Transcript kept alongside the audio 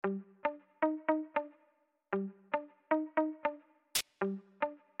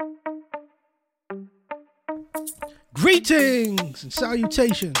Greetings and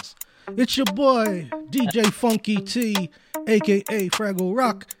salutations. It's your boy, DJ Funky T, aka Fraggle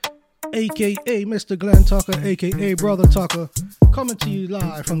Rock, aka Mr. Glenn Tucker, aka Brother Tucker, coming to you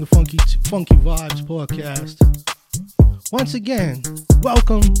live from the Funky Vibes podcast. Once again,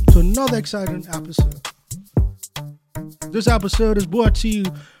 welcome to another exciting episode. This episode is brought to you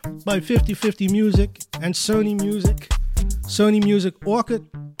by 50/50 Music and Sony Music Orchid,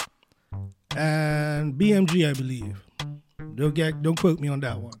 and BMG, I believe. Don't quote me on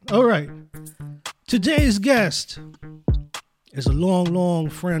that one. All right. Today's guest is a long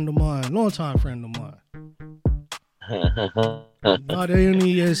friend of mine, longtime friend of mine. Not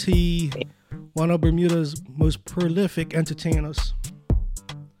only is he one of Bermuda's most prolific entertainers,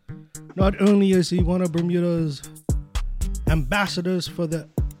 not only is he one of Bermuda's ambassadors for the,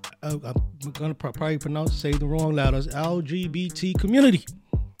 I'm going to probably say the wrong letters, LGBT community.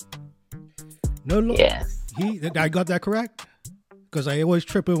 No, yes. I got that correct? Because I always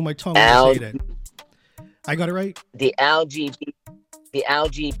trip over my tongue when I say that. I got it right? The LGBTQ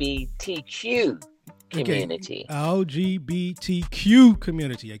community. Okay. LGBTQ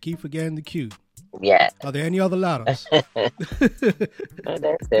community. I keep forgetting the Q. Yeah. Are there any other letters? No,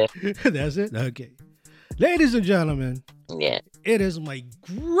 that's it. That's it? Okay. Ladies and gentlemen, yeah, it is my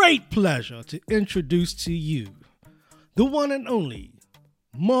great pleasure to introduce to you the one and only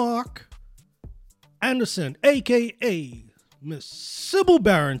Mark Anderson, a.k.a. Miss Sybil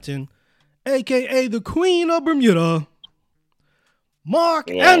Barrington, a.k.a. the Queen of Bermuda. Mark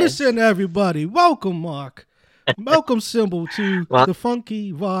Anderson, everybody. Welcome, Mark. Welcome, Sybil, to the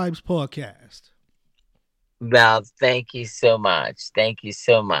Funky Vibes podcast. Well, thank you so much. Thank you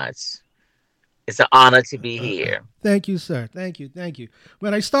so much. It's an honor to be here. Thank you, sir. Thank you.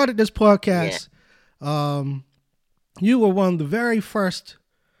 When I started this podcast, you were one of the very first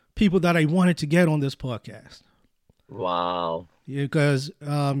people that I wanted to get on this podcast. Wow. Because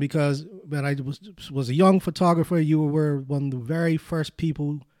when I was a young photographer, you were one of the very first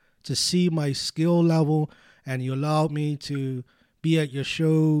people to see my skill level, and you allowed me to be at your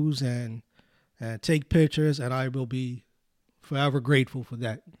shows and take pictures, and I will be forever grateful for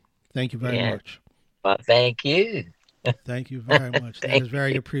that. Thank you very much. Well, thank you. Thank you very much. That is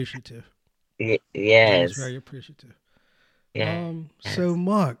very appreciative. Yes. That is very appreciative. Yeah. So,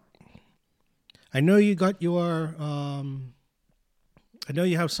 Mark, I know you got your, I know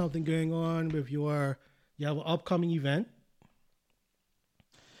you have something going on with you have an upcoming event,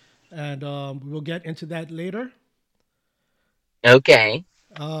 and we'll get into that later. Okay.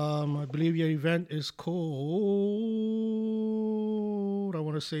 I believe your event is called, I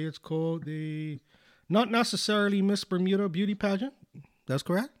want to say it's called the, not necessarily Miss Bermuda Beauty Pageant. That's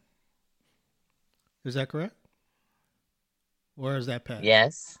correct? Is that correct? Or is that pageant?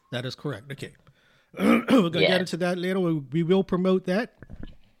 Yes. That is correct. Okay. We're going to get into that later. We will promote that.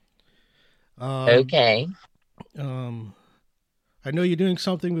 Okay. I know you're doing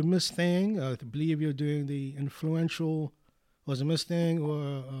something with Miss Thing. I believe you're doing the influential, was it Miss Thing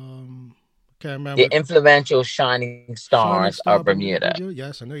or can't remember. The influential Shining Stars of Bermuda.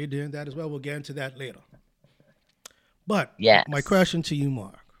 Yes, I know you're doing that as well. We'll get into that later. But my question to you,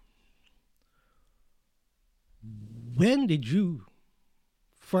 Mark, when did you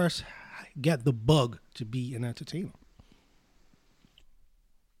first get the bug to be an entertainer?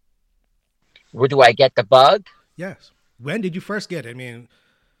 Where do I get the bug? Yes. When did you first get it? I mean,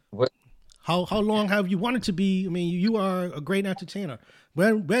 how long have you wanted to be? I mean, you are a great entertainer.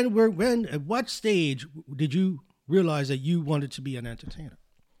 When at what stage did you realize that you wanted to be an entertainer?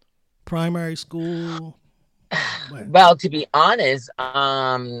 Primary school? When? Well, to be honest,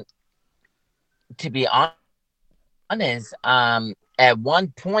 at one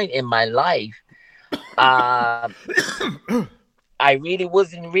point in my life, I really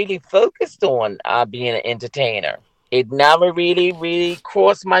wasn't really focused on being an entertainer. It never really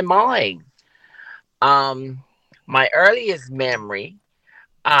crossed my mind. My earliest memory,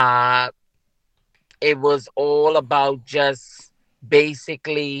 it was all about just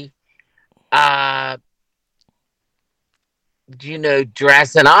basically,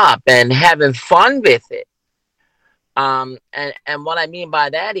 dressing up and having fun with it. And what I mean by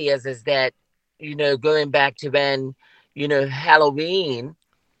that is that, going back to when, Halloween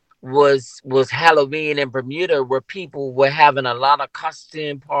was Halloween in Bermuda, where people were having a lot of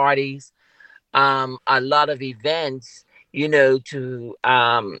costume parties, a lot of events, at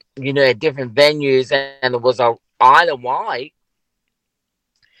different venues, and it was island wide.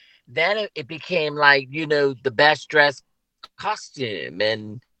 Then it became like, the best dressed costume,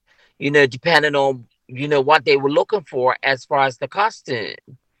 and, depending on, what they were looking for as far as the costume.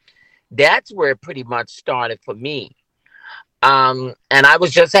 That's where it pretty much started for me. And I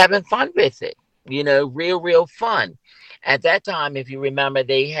was just having fun with it, real fun. At that time, if you remember,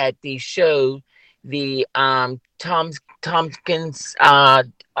 they had the show, the Tompkins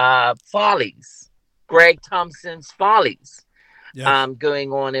Follies, Greg Thompson's Follies, Yes.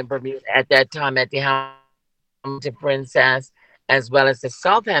 going on in Bermuda at that time at the Hamilton Princess as well as the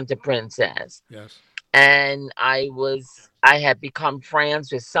Southampton Princess. Yes. And I had become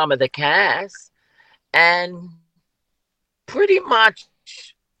friends with some of the cast, and pretty much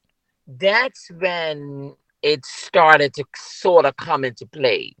that's when it started to sort of come into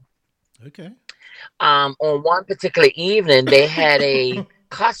play. Okay. On one particular evening, they had a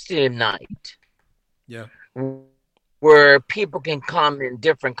costume night Yeah. where people can come in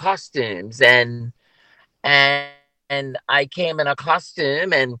different costumes, and I came in a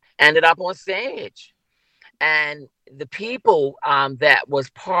costume and ended up on stage. And the people that was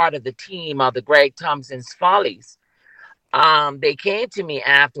part of the team of the Greg Thompson's Follies, they came to me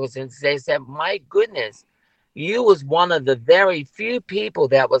afterwards and they said, "My goodness, you was one of the very few people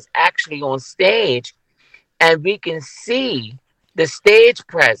that was actually on stage, and we can see the stage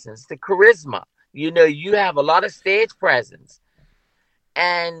presence, the charisma. You have a lot of stage presence."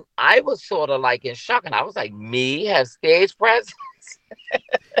 And I was sort of like in shock, and I was like, "Me have stage presence?"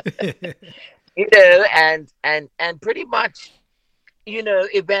 And pretty much,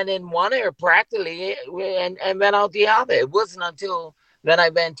 it went in one ear practically and went out the other. It wasn't until then I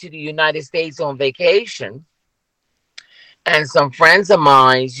went to the United States on vacation, and some friends of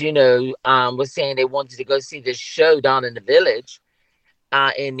mine, were saying they wanted to go see this show down in the village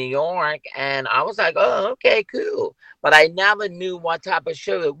in New York. And I was like, "Oh, okay, cool." But I never knew what type of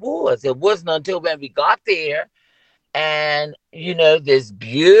show it was. It wasn't until when we got there and, this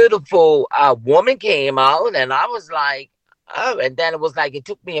beautiful woman came out, and I was like, oh, and then it was like, it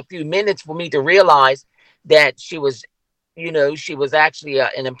took me a few minutes for me to realize that she was actually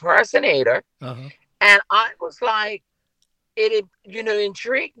an impersonator. Uh-huh. And I was like,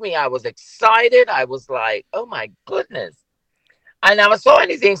 intrigued me. I was excited. I was like, oh my goodness. I never saw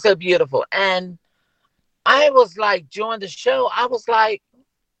anything so beautiful. And I was like, during the show, I was like,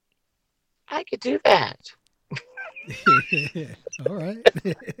 I could do that. All right.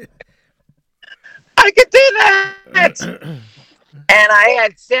 I could do that. And I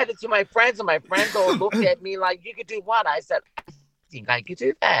had said it to my friends, and my friends all looked at me like, "You could do what?" I said, "I think I could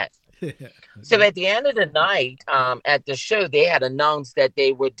do that." So Okay. at the end of the night, at the show, they had announced that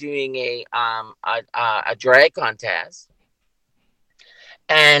they were doing a drag contest,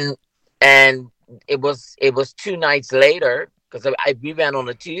 and and it was 2 nights later because we went on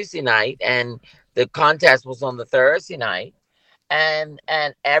a Tuesday night, and the contest was on the Thursday night, and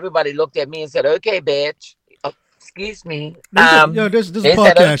everybody looked at me and said, "Okay, bitch." Oh, excuse me. No, you could. This is a They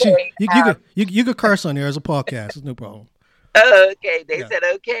said, podcast. You "Okay." you you could you could curse on there as a podcast. It's no problem. Okay. They Yeah. said,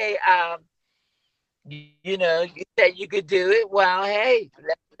 "Okay. You said you could do it. Well, hey,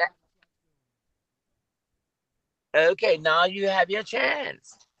 okay, now you have your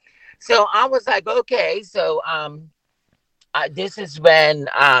chance." So I was like, "Okay." So this is when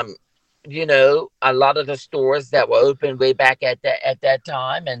a lot of the stores that were open way back at that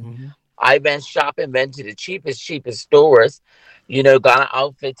time, and Hmm. I went shopping, went to the cheapest stores, got an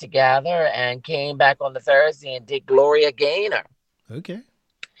outfit together, and came back on the Thursday and did Gloria Gaynor. Okay.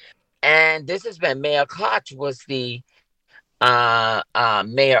 And this is when Mayor Koch was the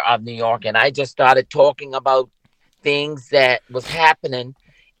mayor of New York, and I just started talking about things that was happening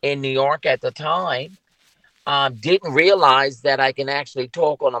in New York at the time. Didn't realize that I can actually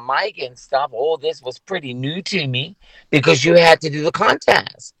talk on a mic and stuff. All this was pretty new to me because you had to do the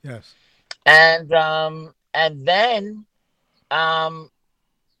contest. Yes. And then um,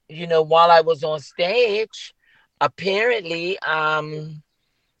 while I was on stage, apparently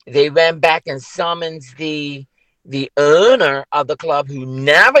they went back and summoned the owner of the club who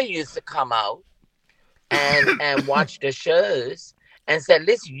never used to come out and watch the shows, and said,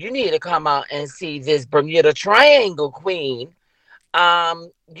 "Listen, you need to come out and see this Bermuda Triangle queen,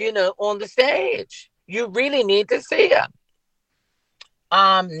 on the stage. You really need to see her."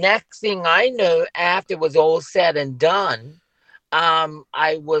 Next thing I know, after it was all said and done,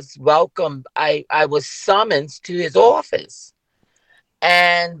 I was welcomed. I was summoned to his office,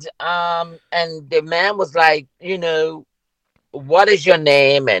 and the man was like, "What is your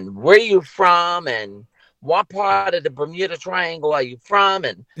name, and where are you from, and what part of the Bermuda Triangle are you from?"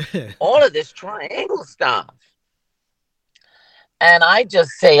 And all of this triangle stuff. And I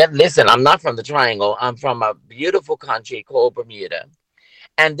just said, "Listen, I'm not from the Triangle. I'm from a beautiful country called Bermuda."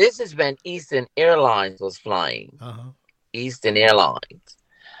 And this is when Eastern Airlines was flying, Uh-huh. Eastern Airlines,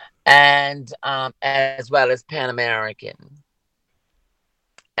 and as well as Pan American.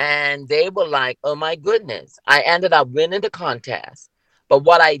 And they were like, oh my goodness. I ended up winning the contest. But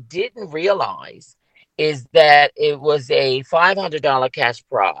what I didn't realize is that it was a $500 cash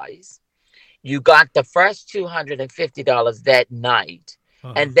prize. You got the first $250 that night.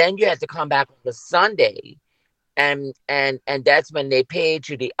 Uh-huh. And then you had to come back on the Sunday. And that's when they paid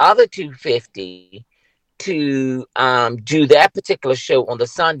you the other 250 to do that particular show on the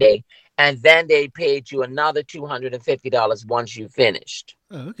Sunday. And then they paid you another $250 once you finished.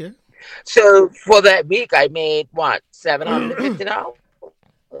 Oh, okay. So for that week, I made what, $750?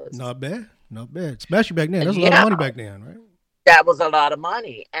 Not bad. Not bad. Especially back then. That's a lot of Yeah, money back then, right? that was a lot of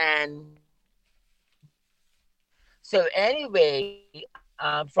money. And so anyway,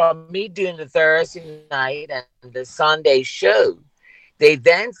 from me doing the Thursday night and the Sunday show, they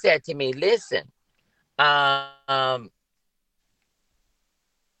then said to me, "Listen, um,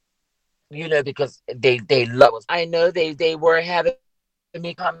 because they love us. I know they were having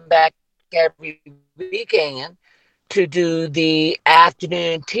me come back every weekend to do the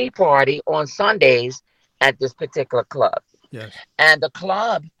afternoon tea party on Sundays at this particular club. Yes. And the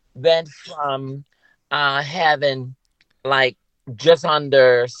club went from having like just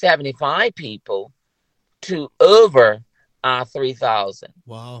under 75 people to over 3,000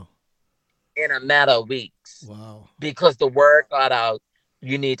 Wow. in a matter of weeks Wow. because the word got out,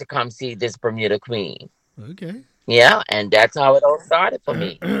 you need to come see this Bermuda Queen. Okay. Yeah, and that's how it all started for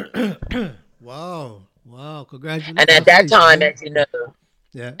me. Wow. Wow. And Congratulations. at That's that nice, time, man.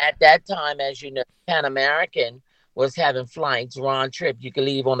 Yeah. Pan American was having flights round trip. You could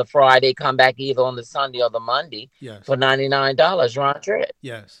leave on the Friday, come back either on the Sunday or the Monday Yes. for $99 round trip.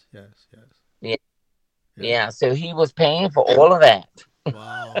 Yes. Yes. Yes. Yeah, Yeah. yeah. So he was paying for all of that.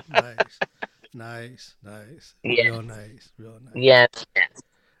 Wow. Nice. Nice. Nice. Yeah, Real nice. Real nice. yeah.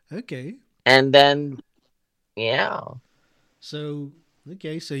 Okay. And then yeah, So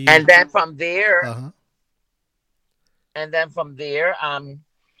okay. So you. and then from there, Uh huh.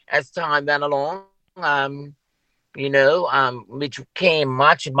 as time went along, which came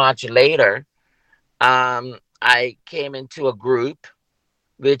much much later. I came into a group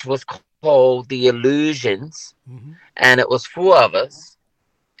which was called the Illusions, Mm-hmm. and it was four of us.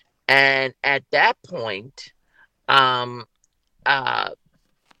 And at that point, um, uh,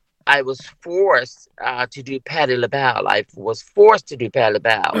 I was forced to do Patti Labelle. I was forced to do Patti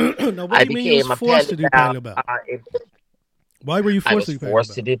Labelle. Now, what I do you mean you was became a forced Patti to do Labelle. Patti LaBelle? Why were you I forced was to do Patti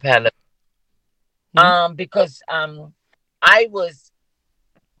forced to LaBelle? do Patti Hmm? because I was,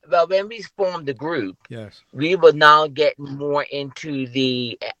 well, when we formed the group, Yes. we were now getting more into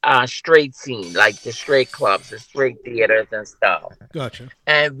the straight scene, like the straight clubs, the straight theaters and stuff. Gotcha.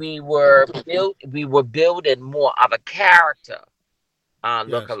 And we were building more of a character Yes.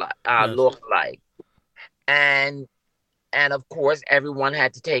 Yes. look-alike. And and of course everyone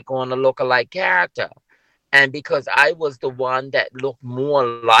had to take on a look-alike character. And because I was the one that looked more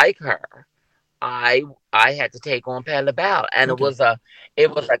like her, I I had to take on Patti LaBelle, and Okay. it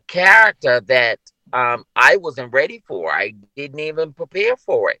was a character that I wasn't ready for. I didn't even prepare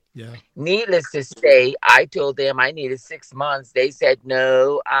for it. Yeah. Needless to say, I told them I needed 6 months. They said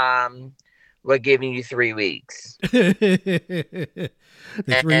no. We're giving you 3 weeks, They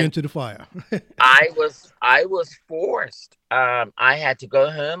threw you and into the fire. I was forced. I had to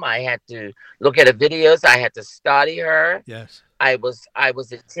go home. I had to look at her videos. I had to study her. Yes. I was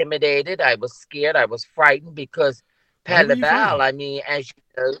intimidated. I was scared. I was frightened because Why Patti were you LaBelle, frightened? I mean, as you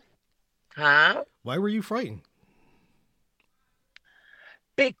know, huh? Why were you frightened?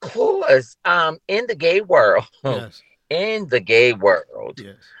 Because in the gay world, Yes. in the gay world,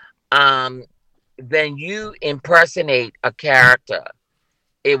 Yes. um, when you impersonate a character,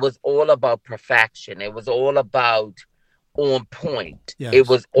 it was all about perfection. It was all about on point. It Yes.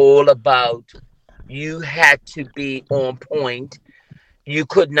 was all about you had to be on point. You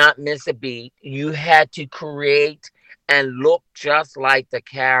could not miss a beat. You had to create and look just like the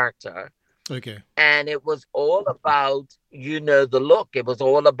character. Okay. And it was all about, the look. It was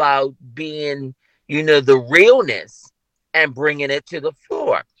all about being, the realness and bringing it to the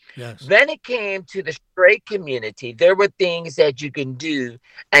floor. Yes. When it came to the straight community, there were things that you can do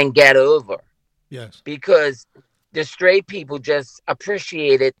and get over Yes. because the straight people just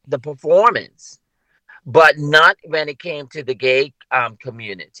appreciated the performance, but not when it came to the gay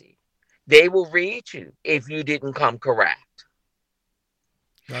community. They will read you if you didn't come correct,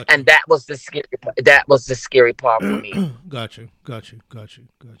 Got and you. that was the scary part for me. Got you. Got you. Got you.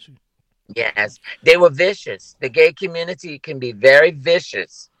 Got you. Yes, they were vicious. The gay community can be very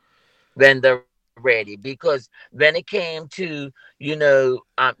vicious when they're ready because when it came to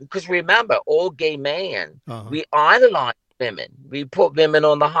because remember all gay men Uh huh. we idolize women. We put women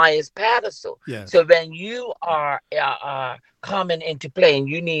on the highest pedestal. Yes. So when you are coming into play, and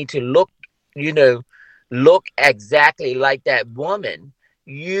you need to look, you know, look exactly like that woman,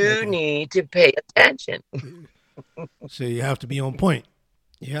 you Okay. need to pay attention. So you have to be on point.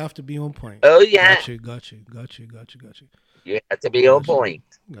 You have to be on point. Oh yeah, Got you. Got you. Got you. Got you. Got you. you have to be on Got you. point.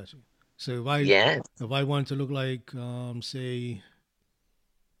 Got you. So if I Yes, if I want to look like say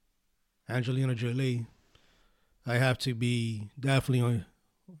Angelina Jolie, I have to be definitely on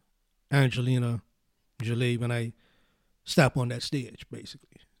Angelina Jolie when I step on that stage.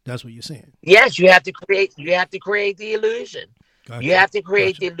 Basically, that's what you're saying. yes, you have to create. You have to create the illusion. You Gotcha. have to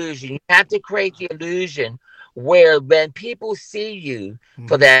create Gotcha. the illusion. You have to create the illusion where when people see you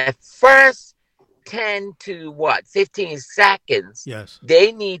for Mm-hmm. that first 10 to what 15 seconds, Yes.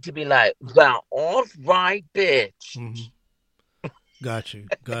 they need to be like, well, all right, bitch. Mm-hmm. Got you.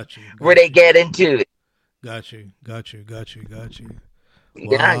 Got you. Where Got they you. get into it. Got you. Got you. Got you. Got you.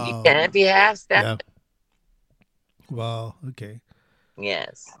 Yeah, you Wow. can't be half Yeah. stepping. Wow. Okay.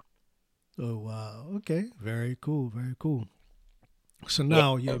 Yes. Oh wow. Okay. Very cool. Very cool. So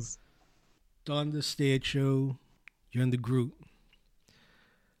now you've Yes. done the stage show. You're in the group.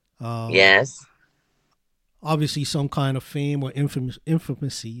 Um, Yes. obviously, some kind of fame or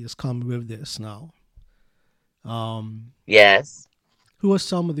infamousy is coming with this now. Um, Yes. who are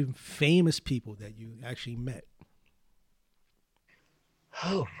some of the famous people that you actually met?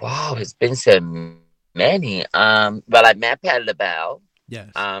 Oh wow, it's been so many. Well, I met Patti LaBelle.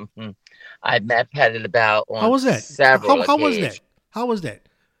 Yes. Um, hmm, I met Patti LaBelle How on was that? several How was that? occasions. How was that?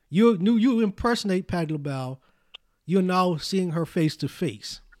 You knew you impersonate Patti LaBelle. You're now seeing her face to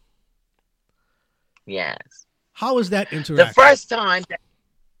face. Yes. How is that The interaction? first time,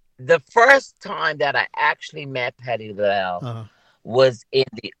 the first time that I actually met Patti LaBelle Uh, was in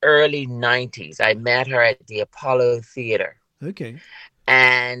the early '90s. I met her at the Apollo Theater, okay.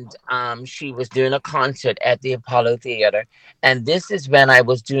 and she was doing a concert at the Apollo Theater. And this is when I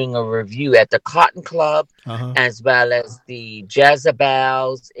was doing a review at the Cotton Club, Uh huh. as well as the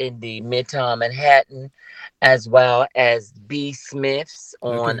Jezebels in the Midtown Manhattan, as well as B. Smith's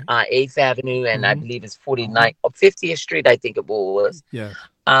on Okay. 8th Avenue, and I Mm-hmm. believe it's 49th or 50th Street, I think it was. Yes.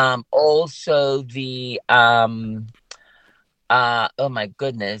 Also the oh my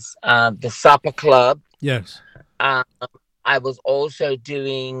goodness, the Supper Club. Yes. Um, I was also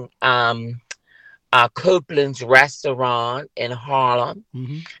doing Copeland's restaurant in Harlem,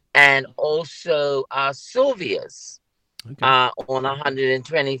 Mm-hmm. and also Sylvia's Okay. on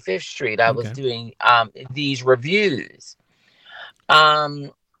 125th Street. I was Okay. doing these reviews.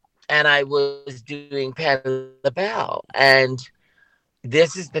 Um, and I was doing Patti LaBelle. And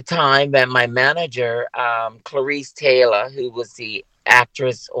this is the time that my manager, Clarice Taylor, who was the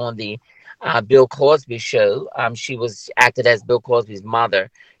actress on the Bill Cosby show, she was acted as Bill Cosby's mother.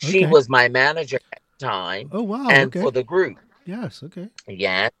 She Okay. was my manager at the time, Oh wow. and for Okay. the group, Yes. Okay.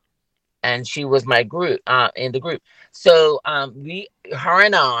 yeah, and she was my group in the group. So her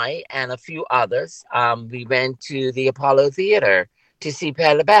and I, and a few others, we went to the Apollo Theater to see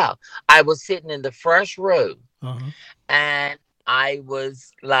Patti LaBelle. I was sitting in the first row, Uh huh. and I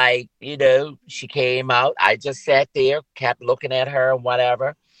was like, she came out. I just sat there, kept looking at her and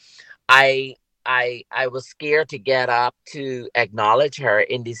whatever. I I was scared to get up to acknowledge her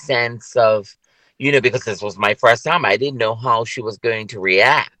in the sense of, because this was my first time. I didn't know how she was going to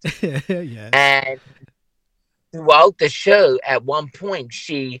react. Yes. And throughout the show, at one point,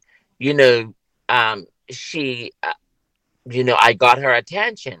 you know, she, I got her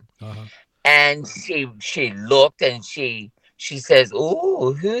attention, Uh huh. and she looked, and she says,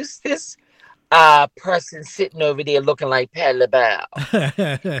 "Ooh, who's this person sitting over there looking like Patti LaBelle?"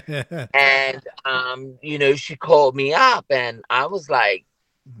 And she called me up, and I was like,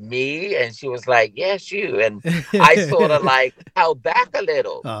 "Me?" And she was like, "Yes, you." And I sort of like held back a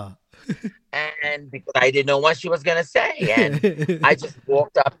little, uh. and because I didn't know what she was gonna say, and I just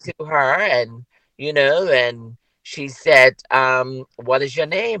walked up to her, and and she said, "What is your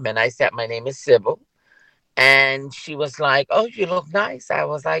name?" And I said, "My name is Sybil." And she was like, "Oh, you look nice." I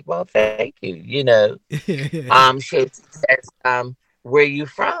was like, "Well, thank you." She says, "Where are you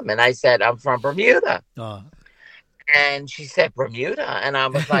from?" And I said, "I'm from Bermuda." uh. And she said, "Bermuda?" And I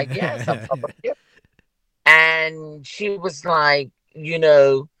was like, "Yes, I'm from Bermuda." And she was like,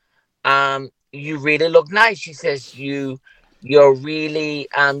 "You really look nice." She says, "You're really,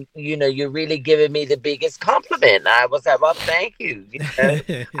 you're really giving me the biggest compliment." I was like, "Well, thank you."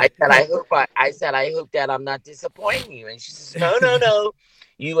 I said, "I hope that I'm not disappointing you." And she says, "No, no, no,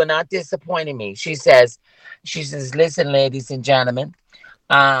 you are not disappointing me." "Listen, ladies and gentlemen,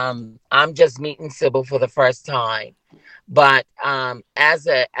 I'm just meeting Sybil for the first time. But as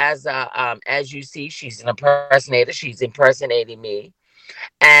you see, she's an impersonator. She's impersonating me,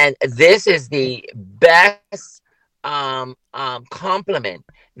 and this is the best compliment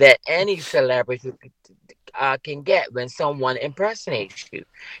that any celebrity can get when someone impersonates you.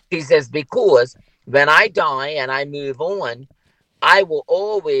 She says, because when I die and I move on, I will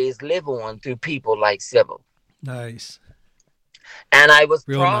always live on through people like Sybil. Nice. And I was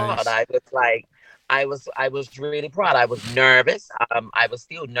Real proud. nice. I was really proud. I was nervous. I was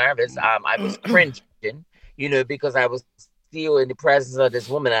still nervous. I was cringing, because I was still in the presence of this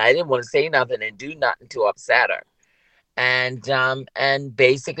woman. And I didn't want to say nothing and do nothing to upset her. And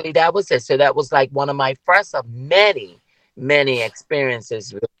basically that was it. So that was like one of my first of many, many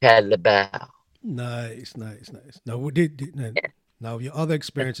experiences with Patti LaBelle. Nice, nice, nice. Now, now your other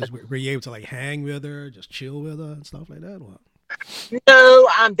experiences, were you able to like hang with her, just chill with her and stuff like that? Well, No,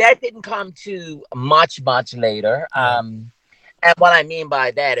 that didn't come too much later. yeah. And what I mean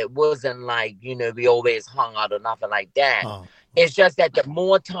by that, it wasn't like, we always hung out or nothing like that. Oh, It's just that the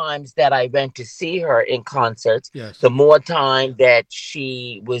more times that I went to see her in concerts, yes. the more time that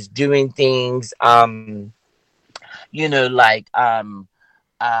she was doing things, like,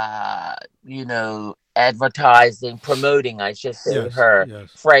 uh, advertising, promoting, I should say, Yes. her Yes.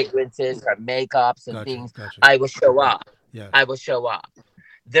 fragrances, her makeups and Gotcha. things, Gotcha. I would show up. Yes. I would show up.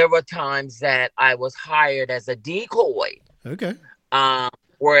 There were times that I was hired as a decoy. Okay. Um,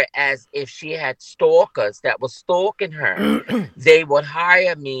 Whereas if she had stalkers that were stalking her, they would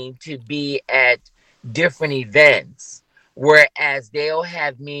hire me to be at different events. Whereas they'll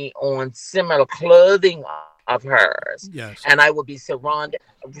have me on similar clothing of hers, and Yes. I would be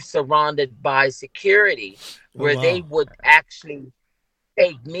surrounded by security, Oh where they wow. would actually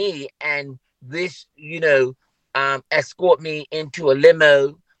take me and escort me into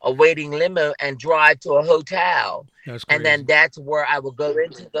a waiting limo, and drive to a hotel. That's And then crazy. that's where I would go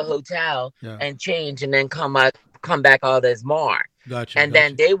into the hotel Yeah. and change, and then come back out as Mark. Gotcha. And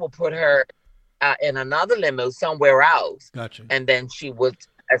then Gotcha. they will put her in another limo somewhere else, Gotcha. and then she was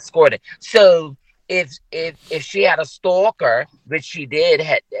escorted. So if she had a stalker, which she did,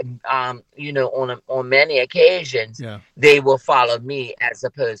 had on many occasions, Yeah. they will follow me as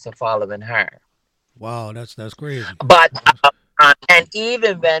opposed to following her. Wow. That's crazy. But That's, and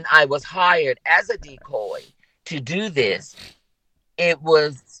even when I was hired as a decoy to do this, it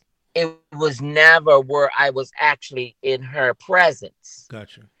was never where I was actually in her presence.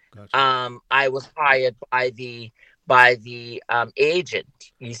 gotcha. Gotcha. I was hired by the agent.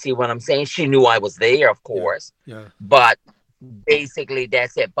 You see what I'm saying? She knew I was there, of Yeah. course, Yeah. but basically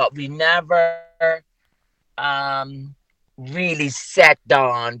that's it. But we never um really sat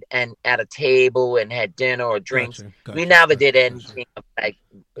down and at a table and had dinner or drinks. Gotcha. We Gotcha. never did Gotcha. Gotcha. anything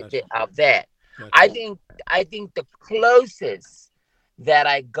Gotcha. of that. I Gotcha. think I think the closest that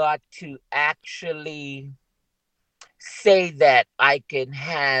I got to actually say that I can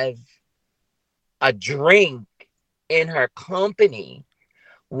have a drink in her company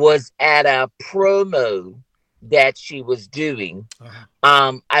was at a promo that she was doing.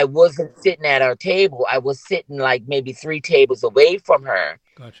 Uh-huh. I wasn't sitting at her table. I was sitting like maybe 3 tables away from her,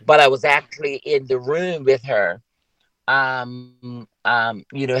 Gotcha. but I was actually in the room with her, having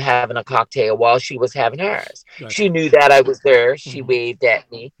a cocktail while she was having hers. She Gotcha. knew that I was there. She Mm-hmm. waved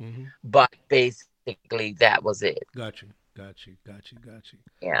at me, Mm-hmm. but basically that was it. Gotcha. Gotcha. Gotcha. Gotcha.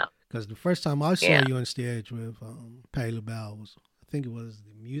 Yeah, Because the first time I saw yeah. you on stage with Patti LaBelle was, I think it was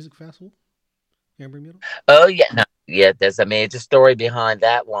the music festival here in Bermuda. Oh yeah, no, yeah. There's a major story behind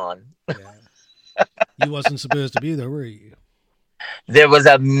that one. Yeah. You wasn't supposed to be there, were you? There was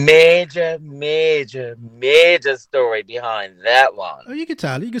a major, major, major story behind that one. Oh, you can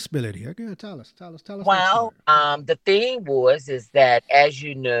tell it. You can spill it here. Go tell us. Tell us that Well, story. the thing is that, as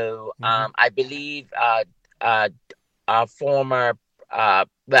you know, Mm-hmm. I believe uh, our former,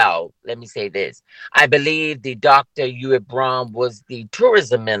 well, let me say this. I believe the Dr. Hewitt Brown was the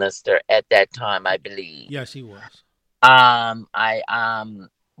tourism minister at that time, I believe. Yes, he was. I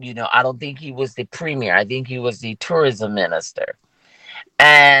don't think he was the premier. I think he was the tourism minister.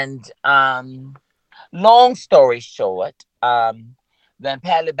 And long story short, when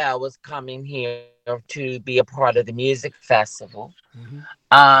Patti LaBelle was coming here to be a part of the music festival, Mm-hmm.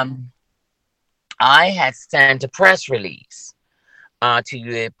 um, I had sent a press release to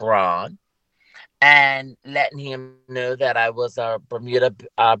Hewitt Braun and letting him know that I was a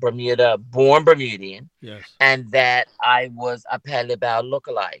Bermuda born Bermudian, Yes. and that I was a Patti LaBelle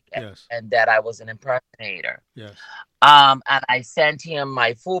lookalike, Yes. and that I was an impersonator. Yes. And I sent him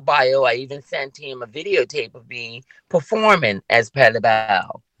my full bio. I even sent him a videotape of me performing as Patti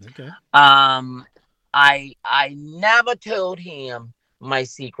LaBelle. Okay. Um, I never told him my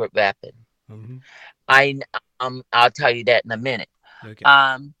secret weapon. Mm-hmm. I I'll tell you that in a minute. Okay.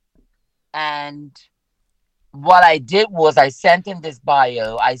 Um, and what I did was I sent him this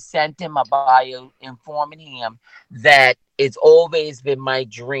bio. I sent him a bio informing him that it's always been my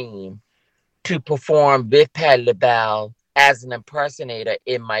dream to perform with Patti LaBelle as an impersonator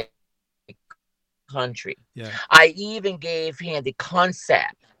in my country. I Yeah. even gave him the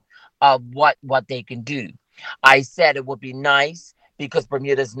concept of what they can do. I said it would be nice because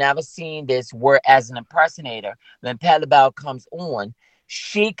Bermuda's never seen this. Where as an impersonator, when Patti LaBelle comes on,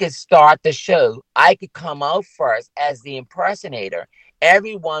 she could start the show. I could come out first as the impersonator.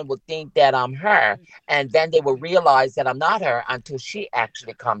 Everyone would think that I'm her, and then they will realize that I'm not her until she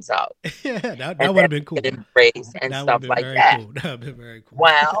actually comes out, Yeah, and that would then have been we cool. can embrace and That would have stuff been like very that. cool. That would have been very cool.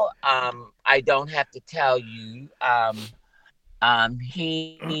 Well, I don't have to tell you.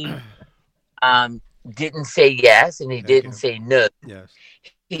 He didn't say yes and he didn't Okay. say no. Yes.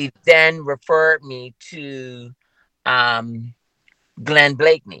 He then referred me to um, Glenn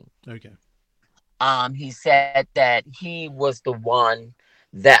Blakeney. Okay. He said that he was the one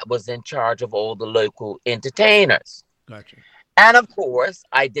that was in charge of all the local entertainers. Gotcha. And of course,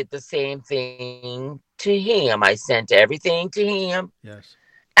 I did the same thing to him. I sent everything to him. Yes.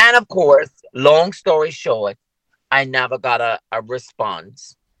 And of course, long story short, I never got a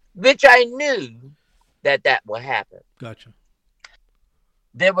response, which I knew that that would happen. Gotcha.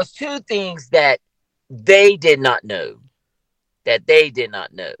 There was two things that they did not know, that they did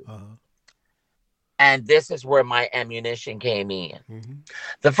not know. Uh-huh. And this is where my ammunition came in. Mm-hmm.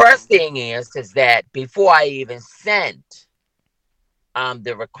 The first thing is that before I even sent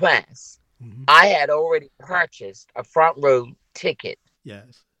the request, Mm-hmm. I had already purchased a front row ticket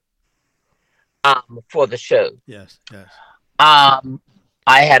Yes. for the show. Yes. Yes. Um,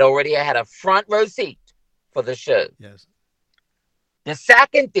 I had already had a front row seat for the show. Yes. The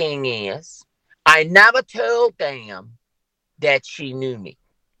second thing is, I never told them that she knew me.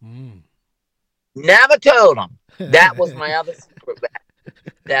 Mm. Never told them. That was my other secret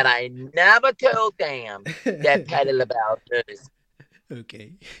that I never told them that Patti LaBelle knows.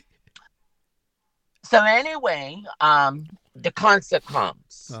 Okay. So anyway, the concert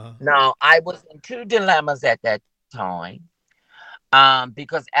comes. Uh-huh. Now I was in two dilemmas at that time,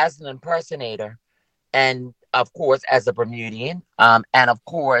 because as an impersonator, and of course as a Bermudian, and of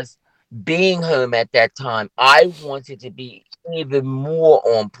course being home at that time, I wanted to be even more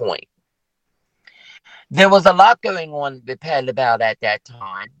on point. There was a lot going on with Patti LaBelle at that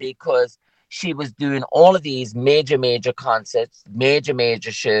time because she was doing all of these major concerts,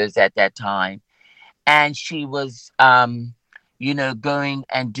 major shows at that time, and she was, going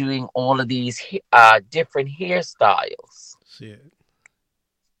and doing all of these different hairstyles. See it.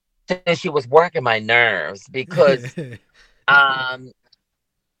 So she was working my nerves because um,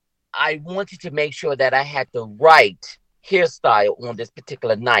 I wanted to make sure that I had the right hairstyle on this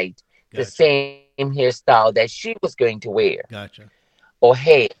particular night, the Gotcha. same hairstyle that she was going to wear Gotcha. or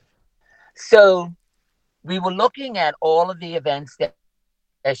hair. So we were looking at all of the events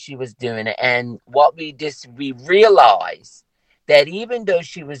that she was doing, and what we realized that even though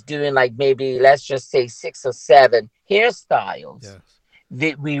she was doing like maybe let's just say 6 or 7 hairstyles, Yes.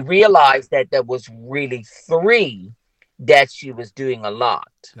 that we realized that there was really 3 that she was doing a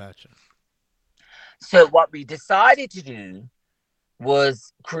lot. Gotcha. So what we decided to do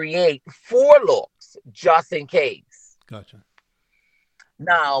was create 4 looks just in case. Gotcha.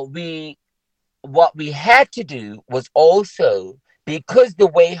 Now what we had to do was also, because the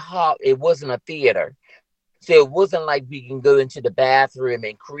way how it wasn't a theater, so it wasn't like we can go into the bathroom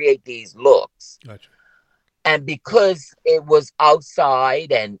and create these looks. Gotcha. And because it was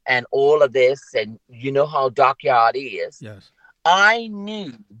outside and all of this, and you know how Dockyard is, Yes. I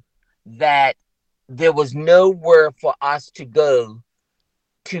knew that there was nowhere for us to go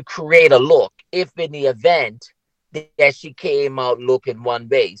to create a look if in the event that she came out looking one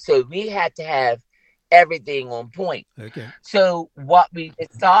way. So we had to have everything on point. Okay. So what we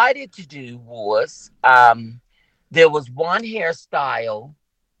decided to do was, there was one hairstyle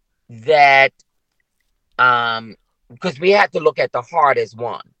that, because we had to look at the hardest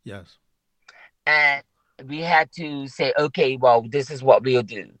one, Yes. and we had to say, okay, well, this is what we'll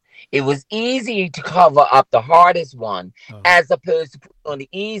do. It was easy to cover up the hardest one Uh-huh. as opposed to put on the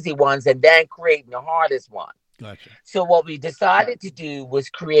easy ones and then creating the hardest one. Gotcha. So what we decided to do was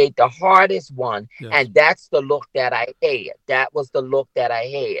create the hardest one, Yes. and that's the look that I had. That was the look that I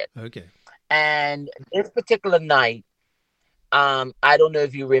had. Okay. And this particular night, I don't know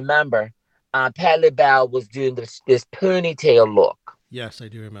if you remember, Patti LaBelle was doing this ponytail look, Yes, I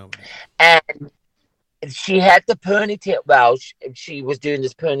do remember that. and she had the ponytail. Well, she was doing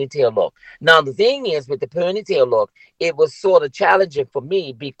this ponytail look. Now, the thing is, with the ponytail look, it was sort of challenging for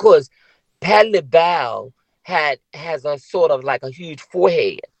me because Patti LaBelle has a sort of like a huge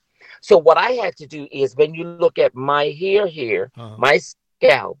forehead. So what I had to do is, when you look at my hair here, my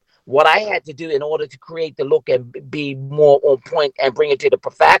scalp, what I had to do in order to create the look and be more on point and bring it to the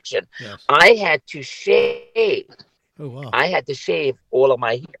perfection, Yes. I had to shave. Oh wow. I had to shave all of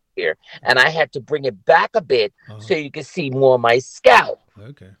my hair here, and I had to bring it back a bit so you can see more of my scalp.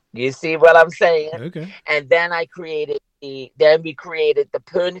 Okay. You see what I'm saying? Okay. And then we created the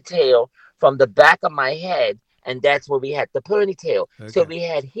ponytail from the back of my head, and that's where we had the ponytail. So Okay. we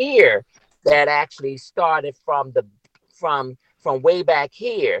had hair that actually started from way back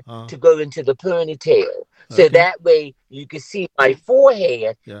here to go into the ponytail. So Okay. that way you can see my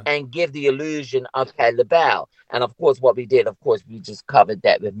forehead Yeah. and give the illusion of Patti LaBelle. And of course, what we did, of course, we just covered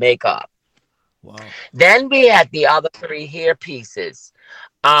that with makeup. Wow. Then we had the other three hair pieces.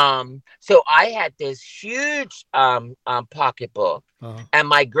 So I had this huge pocketbook, and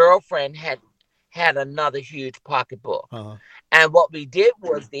my girlfriend had another huge pocketbook. And what we did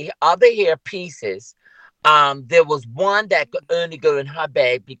was the other hair pieces. There was one that could only go in her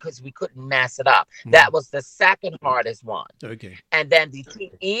bag because we couldn't mass it up. That was the second hardest one. Okay. And then the two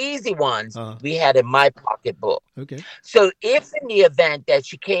easy ones we had in my pocketbook. Okay. So if in the event that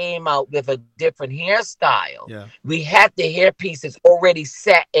she came out with a different hairstyle, we had the hair pieces already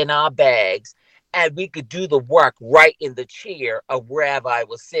set in our bags, and we could do the work right in the chair of wherever I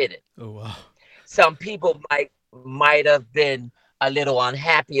was sitting. Oh wow. Some people might have been a little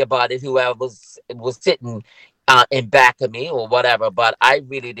unhappy about it, whoever was sitting in back of me or whatever, but I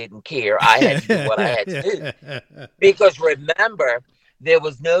really didn't care. I had to do what I had to do. Because remember, there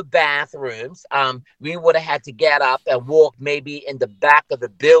was no bathrooms. We would have had to get up and walk maybe in the back of the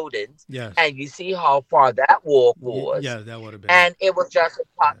buildings. Yes. And you see how far that walk was. Yeah, that would have been. And it was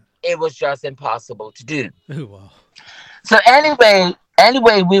just impossible to do. Oh wow. So anyway,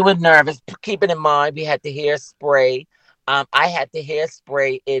 we were nervous. Keeping in mind, we had the hairspray. I had the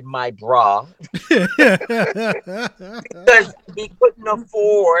hairspray in my bra because we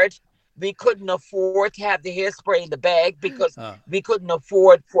couldn't afford to have the hairspray in the bag because we couldn't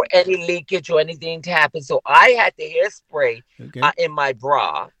afford for any leakage or anything to happen. So I had the hairspray in my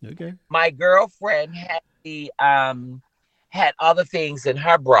bra. Okay. My girlfriend had other things in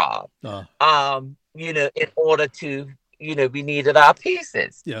her bra. In order to. We needed our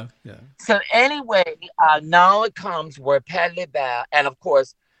pieces. Yeah, yeah. So anyway, now it comes where Patti LaBelle, and of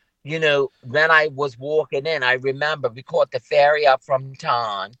course, when I was walking in, I remember we caught the ferry up from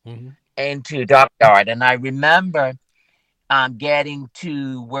town into Dockyard, and I remember getting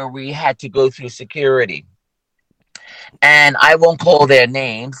to where we had to go through security. And I won't call their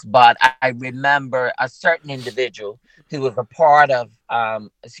names, but I remember a certain individual who was a part of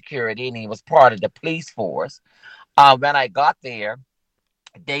security, and he was part of the police force. When I got there,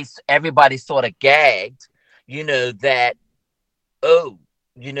 everybody sort of gagged, that,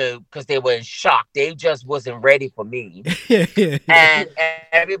 because they were in shock. They just wasn't ready for me. and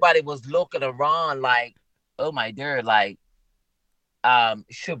everybody was looking around like, oh my dear, like,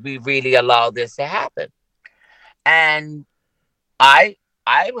 should we really allow this to happen? And I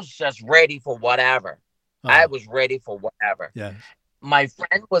was just ready for whatever. I was ready for whatever. Yeah. My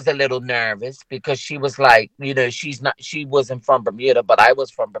friend was a little nervous because she was like, she wasn't from Bermuda, but I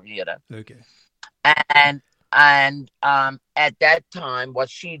was from Bermuda. Okay. And at that time, what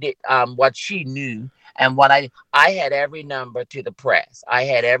she did, what she knew, and what I had every number to the press. I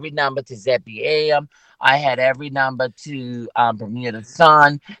had every number to ZBAM. I had every number to Bermuda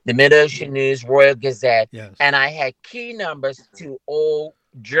Sun, the Mid-Ocean News, Royal Gazette, and I had key numbers to all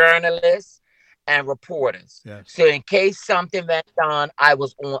journalists and reporters. So in case something went on, I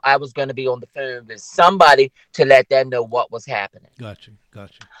was going to be on the phone with somebody to let them know what was happening. Gotcha.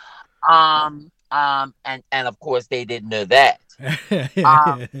 And of course they didn't know that.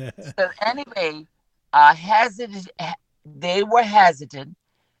 So anyway, they were hesitant,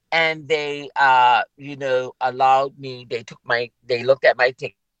 and they allowed me. They looked at my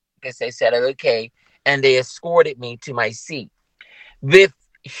tickets. They said okay, and they escorted me to my seat with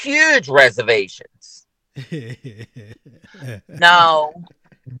huge reservations. Now,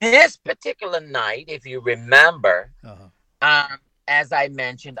 this particular night, if you remember, as I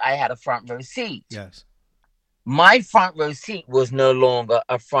mentioned, I had a front row seat. Yes. My front row seat was no longer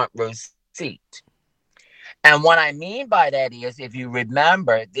a front row seat. And what I mean by that is, if you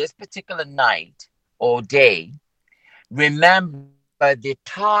remember this particular night or day, remember the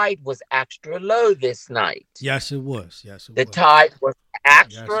tide was extra low this night. Yes, it was. The tide was Yes,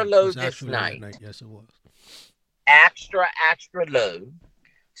 extra it low was this actually late at night, night. Yes, it was. extra low.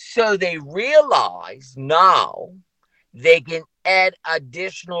 So they realize now they can add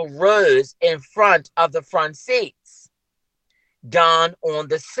additional rows in front of the front seats down on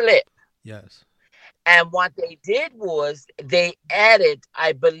the slip. Yes. And what they did was they added,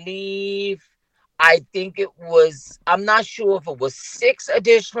 I think it was, I'm not sure if it was 6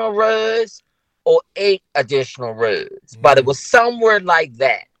 additional rows or 8 additional rows, but it Mm. was somewhere like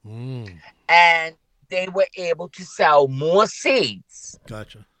that. Mm. And they were able to sell more seats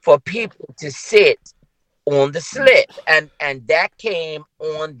Gotcha. for people to sit on the slip. And that came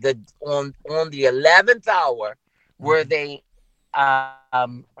on the 11th hour where Hmm. they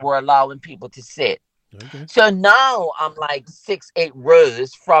were allowing people to sit. Okay. So now I'm like 6, 8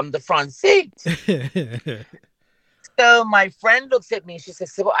 rows from the front seat. So my friend looks at me. She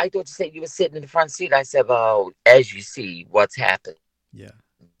says, "Sybil, I thought you said you were sitting in the front seat." I said, "Well, as you see, what's happened." Yeah.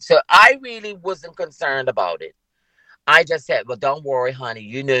 So I really wasn't concerned about it. I just said, "Well, don't worry, honey.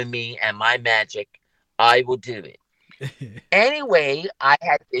 You know me and my magic. I will do it." Anyway, I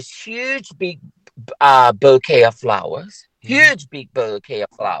had this huge, big bouquet of flowers. Hmm. Huge, big bouquet of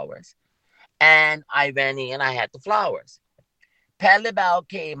flowers. And I ran in. I had the flowers. Patti Labelle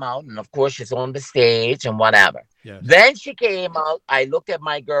came out, and of course, she's on the stage and whatever. Yes. Then she came out. I looked at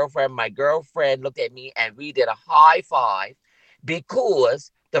my girlfriend. My girlfriend looked at me, and we did a high five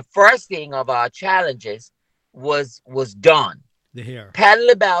because the first thing of our challenges was done. The hair. Patti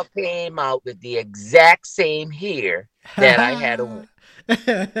LaBelle came out with the exact same hair that I had on.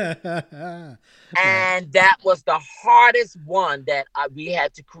 Right. And that was the hardest one that we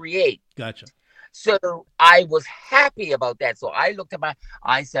had to create. Gotcha. So I was happy about that. So I looked at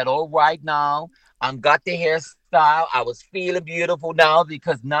I said, all right, now I'm got the hairstyle. I was feeling beautiful now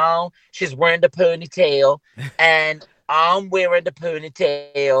because now she's wearing the ponytail and I'm wearing the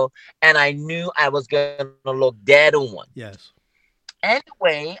ponytail. And I knew I was going to look dead on. Yes.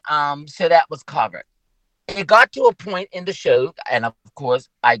 Anyway, so that was covered. It got to a point in the show, and of course,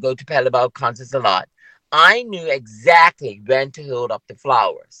 I go to Pellabelle concerts a lot. I knew exactly when to hold up the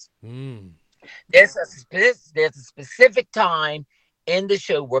flowers. Mm. There's a specific time in the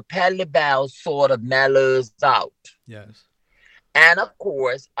show where Pellabelle sort of mellows out. Yes. And of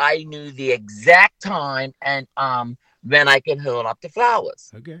course, I knew the exact time and when I can hold up the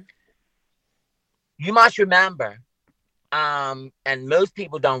flowers. Okay. You must remember, and most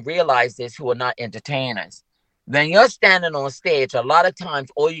people don't realize this who are not entertainers. When you're standing on stage, a lot of times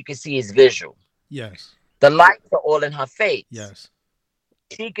all you can see is visual. Yes. The lights are all in her face. Yes.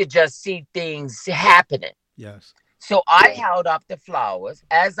 She could just see things happening. Yes. So I held up the flowers.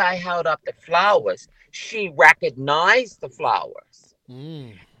 As I held up the flowers, she recognized the flowers.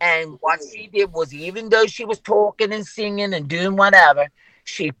 Mm. And what she did was, even though she was talking and singing and doing whatever,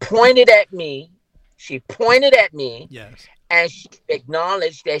 she pointed at me. She pointed at me Yes. and she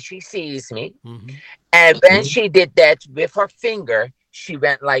acknowledged that she sees me. Mm-hmm. And when she did that with her finger, she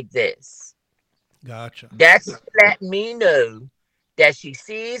went like this. Gotcha. That's to let me know that she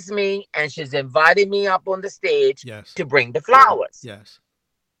sees me and she's invited me up on the stage Yes. to bring the flowers. Yes.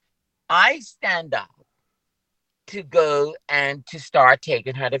 I stand up to go and to start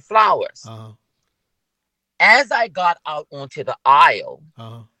taking her the flowers. Uh-huh. As I got out onto the aisle,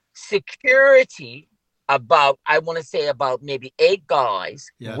 Uh-huh. security, I want to say about maybe 8 guys,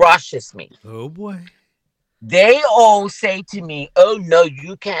 Yeah. rushes me. Oh boy. They all say to me, "Oh no,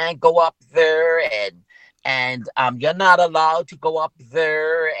 you can't go up there, and you're not allowed to go up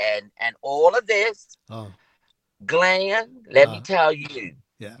there, and all of this." Oh. Glenn, let me Uh. tell you,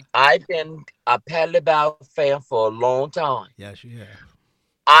 Yeah. I've been a Patti LaBelle fan for a long time. Yes, you have.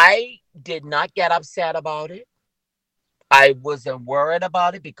 I did not get upset about it. I wasn't worried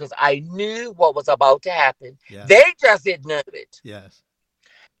about it because I knew what was about to happen. Yeah. They just didn't know it. Yes.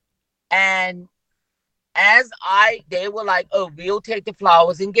 And they were like, "Oh, we'll take the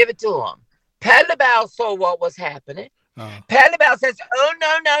flowers and give it to them." Patti LaBelle saw what was happening. Patti LaBelle says, "Oh,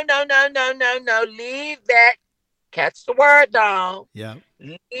 no, no, no, no, no, no, no. Leave that. Catch the word down. Yeah.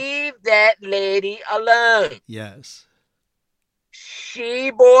 Leave that lady alone. Yes.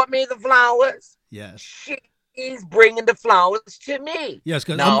 She bought me the flowers. Yes. She's bringing the flowers to me." Yes,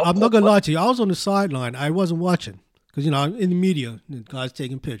 because Now, I'm not gonna lie to you. I was on the sideline. I wasn't watching because I'm in the media. The guys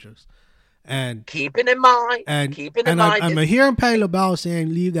taking pictures, and keeping in mind, I'm hearing Patti LaBelle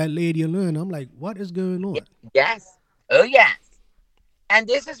saying, "Leave that lady alone." I'm like, what is going on? Yes. Oh, yes. And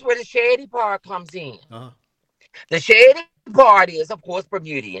this is where the shady part comes in. Uh-huh. The shady part is, of course,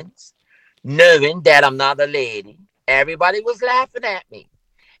 Bermudians, knowing that I'm not a lady. Everybody was laughing at me.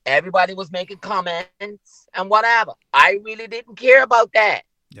 Everybody was making comments and whatever. I really didn't care about that.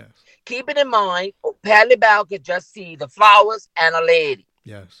 Yes. Keeping in mind, Patti Labelle could just see the flowers and a lady.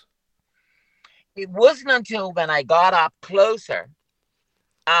 Yes. It wasn't until when I got up closer,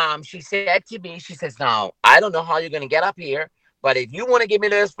 she said to me, she says, "Now, I don't know how you're going to get up here, but if you want to give me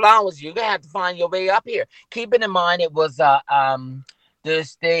those flowers, you're going to have to find your way up here." Keeping in mind, it was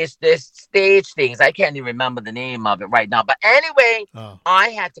this stage things. I can't even remember the name of it right now. But anyway, I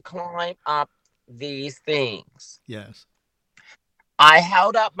had to climb up these things. Yes. I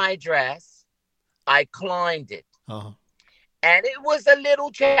held up my dress. I climbed it. And it was a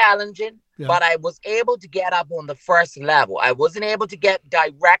little challenging, but I was able to get up on the first level. I wasn't able to get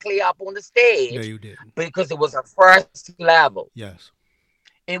directly up on the stage. No, you didn't. Because it was a first level. Yes.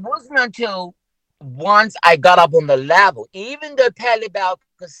 It wasn't until once I got up on the level, even though Patti Labelle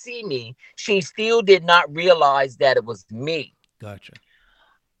could see me, she still did not realize that it was me. Gotcha.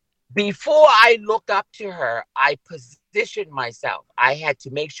 Before I looked up to her, I positioned myself. I had to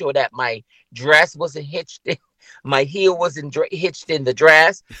make sure that my dress wasn't hitched in. My heel wasn't hitched in the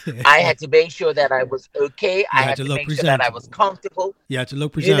dress. I had to make sure that I was okay. I had to make sure that I was comfortable. You had to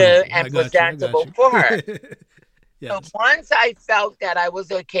look presentable. And presentable for her. Yes. So once I felt that I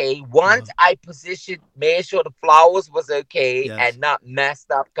was okay, once I made sure the flowers was okay and not messed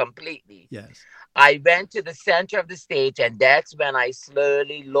up completely. Yes. I went to the center of the stage, and that's when I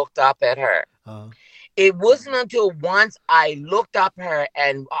slowly looked up at her. It wasn't until once I looked up at her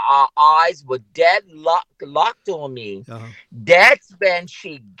and our eyes were dead locked on me. That's when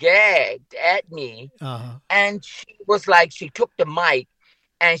she gagged at me. And she was like, she took the mic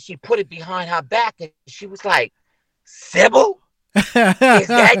and she put it behind her back. And she was like, "Sybil, is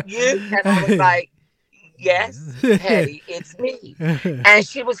that you?" And I was like, "Yes, Patti, it's me." And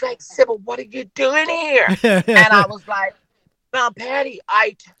she was like, "Sybil, what are you doing here?" And I was like, "Now, Patti,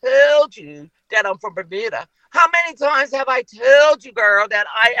 I told you that I'm from Bermuda. How many times have I told you, girl, that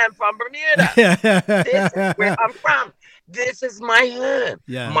I am from Bermuda? This is where I'm from. This is my home.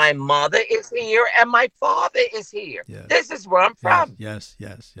 Yes. My mother is here and my father is here. Yes. This is where I'm from." Yes,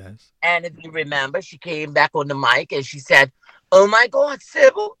 yes, yes. And if you remember, she came back on the mic and she said, "Oh my God,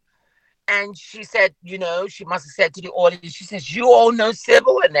 Sybil." And she said, she must have said to the audience, she says, "You all know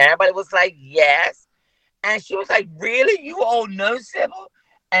Sybil?" And everybody was like, "Yes." And she was like, "Really? You all know Sybil?"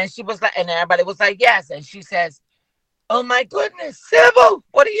 And she was like, and everybody was like, "Yes." And she says, "Oh my goodness, Sybil,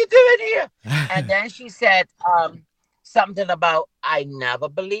 what are you doing here?" And then she said something about, I never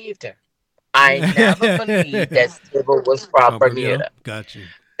believed her. I never believed that Sybil was from Bermuda. Got you.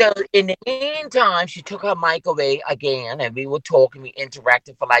 So in the meantime, she took her mic away again, and we were talking, we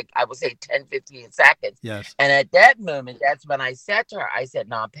interacted for like, I would say 10, 15 seconds. Yes. And at that moment, that's when I said to her, I said,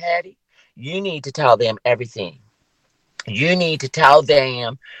 "Now, Patti, you need to tell them everything. You need to tell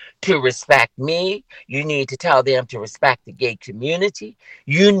them to respect me. You need to tell them to respect the gay community.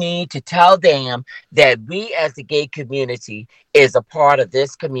 You need to tell them that we as the gay community is a part of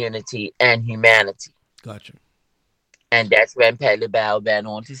this community and humanity." Gotcha. And that's when Patti Labelle went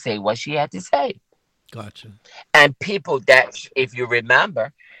on to say what she had to say. Gotcha. And people, that, if you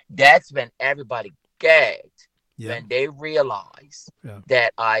remember, that's when everybody gagged when they realized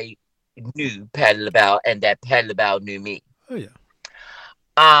that I knew Patti Labelle and that Patti Labelle knew me. Oh yeah.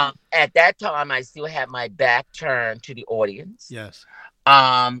 At that time, I still had my back turned to the audience. Yes.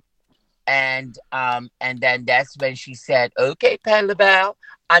 And then that's when she said, "Okay, Patti Labelle,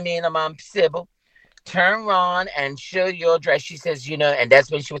 Sybil, turn around and show your dress." She says, and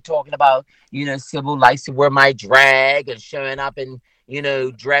that's when she was talking about, Sybil likes to wear my drag and showing up in,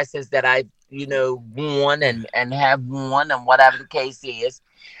 dresses that I've, worn and have worn and whatever the case is.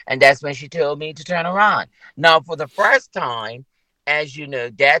 And that's when she told me to turn around. Now, for the first time, as you know,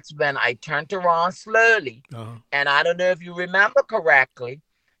 that's when I turned around slowly. And I don't know if you remember correctly.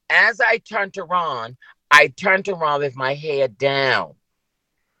 As I turned around with my head down.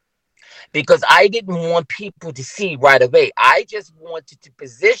 Because I didn't want people to see right away. I just wanted to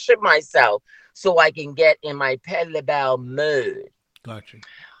position myself so I can get in my Patti Labelle mode. Gotcha.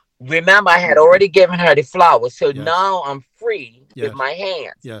 Remember, I had already given her the flowers, so now I'm free with my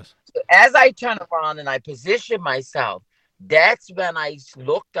hands. Yes. So as I turned around and I positioned myself, that's when I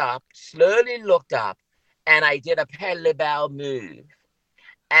slowly looked up, and I did a Patti Labelle move.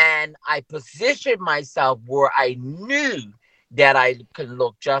 And I positioned myself where I knew that I could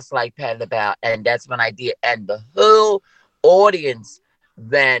look just like Patti Labelle, and that's when I did. And the whole audience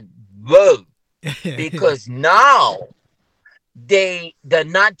went, whoa, because now they're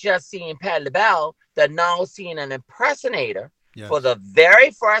not just seeing Patti Labelle, they're now seeing an impersonator for Yes. the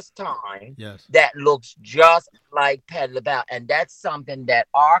very first time Yes. that looks just like Patti LaBelle. And that's something that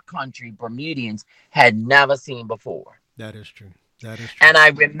our country, Bermudians, had never seen before. That is true. That is true. And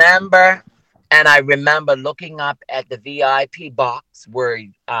I remember looking up at the VIP box where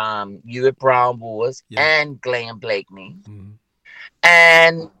Hewitt Brown was Yes. and Glenn Blakeney. Mm-hmm.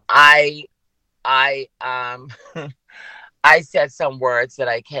 And I I said some words that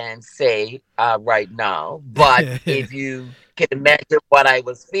I can't say right now, but if you can imagine what I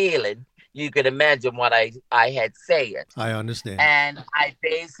was feeling, you can imagine what I had said. I understand. And I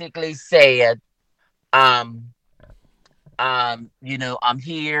basically said, um, I'm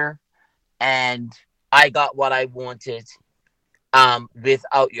here and I got what I wanted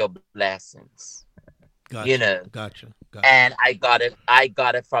without your blessings, Gotcha. you know. Gotcha. Gotcha. And I got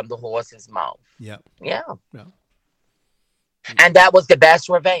it from the horse's mouth. Yep. Yeah. Yep. And that was the best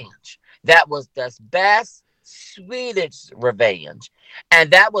revenge. That was the best, sweetest revenge. And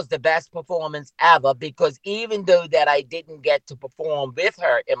that was the best performance ever because even though that I didn't get to perform with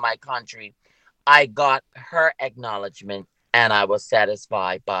her in my country, I got her acknowledgement and I was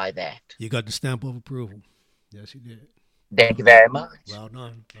satisfied by that. You got the stamp of approval. Yes, you did. Thank Well you done. very much. Well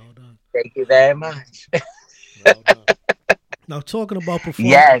done. Well done. Thank you very much. Well done. Now talking about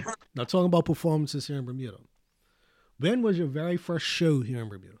Yes. performances here in Bermuda. When was your very first show here in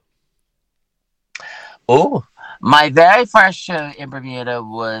Bermuda? Oh, my very first show in Bermuda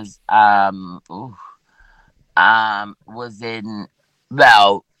was in,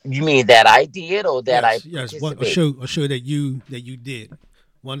 well, you mean that I did or that I Yes, yes. What participated? a show that you did,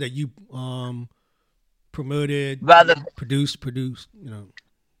 one that you promoted, Well, the produced.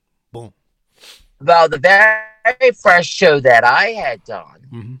 Boom. well, the very first show that I had done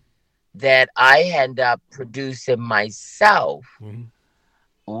Mm-hmm. that I ended up producing myself.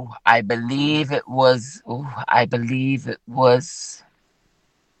 Mm-hmm. Ooh, I believe it was. Ooh, I believe it was.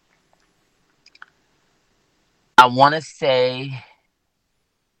 I want to say.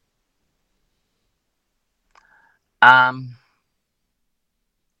 Um.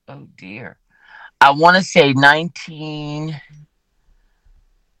 Oh dear. I want to say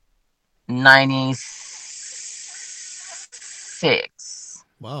 1996.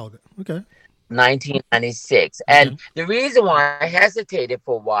 Wow. Okay. 1996. Okay. And the reason why I hesitated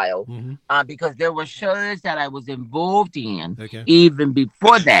for a while, Mm-hmm. because there were shows that I was involved in Okay. even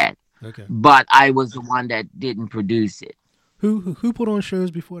before that, Okay. but I was the one that didn't produce it. Who put on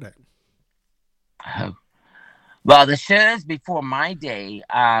shows before that? Oh. Well, the shows before my day,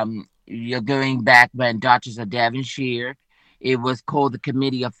 you're going back when Duchess of Devonshire, it was called the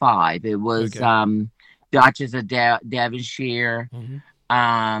Committee of Five. It was Okay. Duchess of Devonshire, Mm-hmm.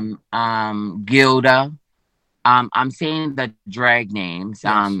 Gilda. I'm saying the drag names.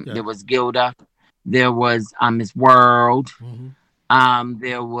 Yes. There Yes. was Gilda, there was Miss World, Mm-hmm.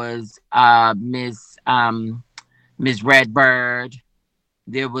 there was Miss Redbird,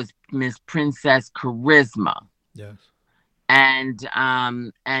 there was Miss Princess Charisma, Yes. and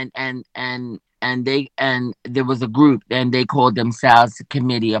there was a group and they called themselves the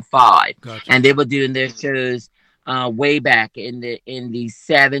Committee of Five, Gotcha. and they were doing their shows way back in the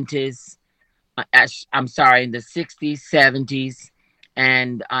 70s. I'm sorry, in the 60s, 70s,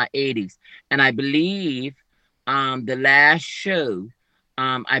 and 80s. And I believe the last show,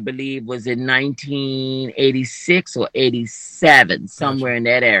 I believe, was in 1986 or 87, Gotcha. somewhere in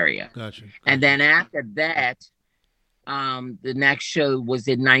that area. Gotcha. And Gotcha. then after that, the next show was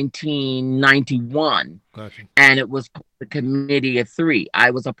in 1991, Gotcha. and it was called the Committee of Three.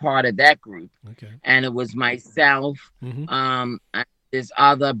 I was a part of that group, Okay. and it was myself, Mm-hmm. and this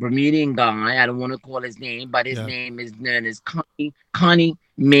other Bermudian guy. I don't want to call his name, but his Yeah. name is known as Connie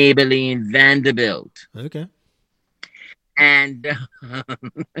Maybelline Vanderbilt, Okay. and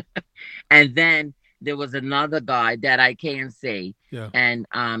and then there was another guy that I can't say, Yeah. and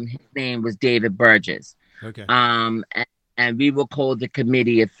his name was David Burgess. Okay. And we were called the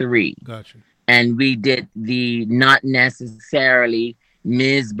Committee of Three, Gotcha. and we did the not necessarily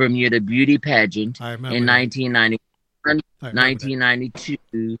Ms. Bermuda beauty pageant I remember in that. 1991, I remember that. 1992,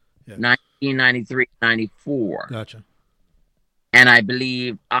 Yeah. 1993, 94. Gotcha. And I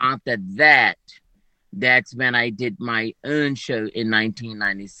believe after that, that's when I did my own show in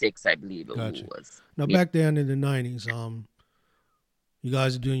 1996, I believe it Gotcha. was. Now Yeah. back then in the '90s, you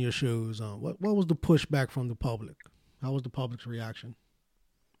guys are doing your shows. What was the pushback from the public? How was the public's reaction?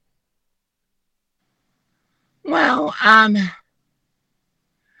 Well,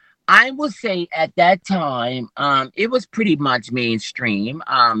 I would say at that time, it was pretty much mainstream,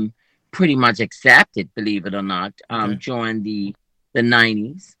 pretty much accepted, believe it or not, Okay. during the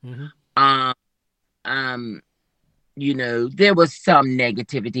 90s. Mm-hmm. Um, um, there was some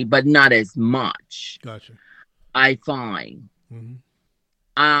negativity, but not as much. Gotcha. I find.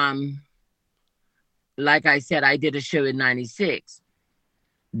 Mm-hmm. Um, like I said, I did a show in '96.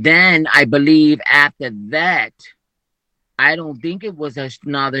 Then I believe after that, I don't think it was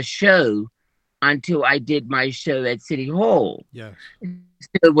another show until I did my show at City Hall. Yes. So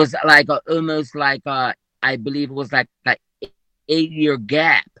it was like almost like I believe it was like an 8-year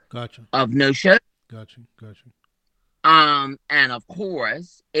gap Gotcha. of no show. Gotcha. Gotcha. And of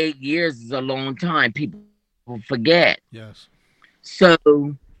course, 8 years is a long time. People forget. Yes. So,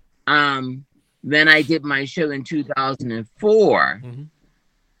 when I did my show in 2004, Mm-hmm.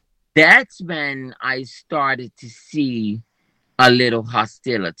 that's when I started to see a little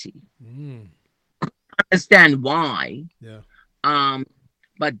hostility. Mm. Understand why? Yeah. Um,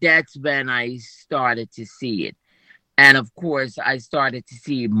 but that's when I started to see it, and of course, I started to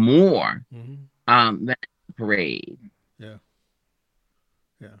see it more. Mm-hmm. When the parade. Yeah.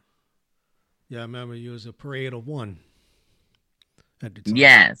 Yeah. Yeah. I remember you was a parade of one at the time.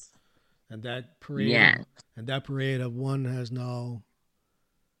 Yes. And that parade. Yes. And that parade of one has now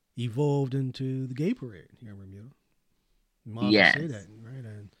evolved into the gay parade here in Bermuda. You might Yes. say that, right?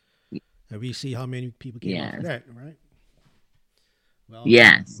 And we see how many people came out for that, right? Well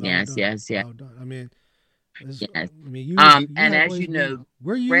yes, done. yes, Well yes, yes. Well done. I mean, Yes. I mean, you And have as always you been, know,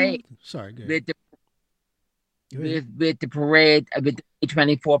 were you? parade Sorry, go ahead. with the Go ahead. with the parade with the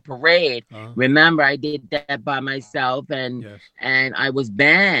 24 parade. Uh-huh. Remember, I did that by myself, and Yes. and I was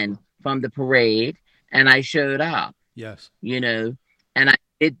banned from the parade, and I showed up. Yes. And I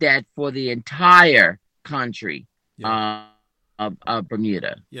did that for the entire country Yeah. of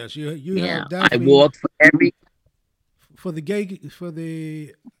Bermuda. Yes. You Yeah, have I definitely walked for every. for the gay for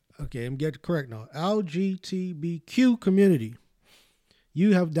the okay. I'm getting correct now. LGBTQ community.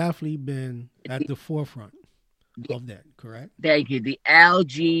 You have definitely been at the forefront of that. Correct. Thank you. The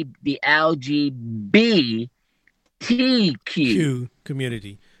LGBTQ. Q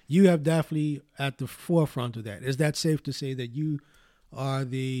community. You have definitely at the forefront of that. Is that safe to say that you are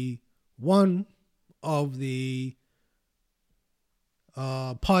the one of the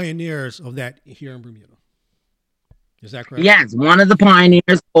pioneers of that here in Bermuda? Is that correct? Yes, one of the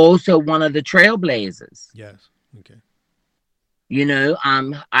pioneers, also one of the trailblazers. Yes. Okay.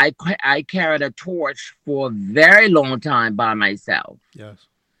 I carried a torch for a very long time by myself. Yes.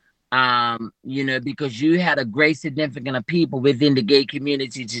 Because you had a great significant of people within the gay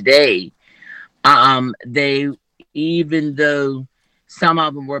community today. They, even though some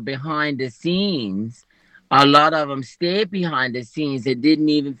of them were behind the scenes, a lot of them stayed behind the scenes and didn't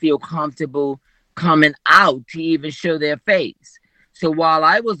even feel comfortable coming out to even show their face. So while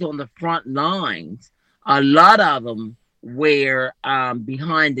I was on the front lines, a lot of them were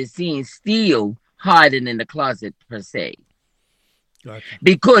behind the scenes, still hiding in the closet per se. Gotcha.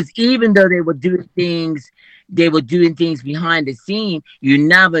 Because even though they were doing things behind the scene, you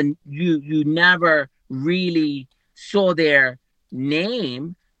never really saw their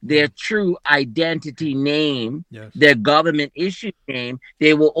name, their true identity name, Yes. their government issued name.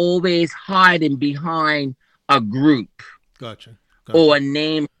 They were always hiding behind a group Gotcha. or a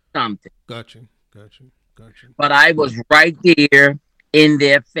name or something. Gotcha. Gotcha. But I was right there in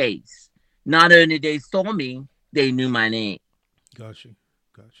their face. Not only they saw me, they knew my name. Gotcha.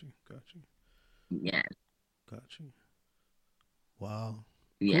 Yes. Gotcha. Wow.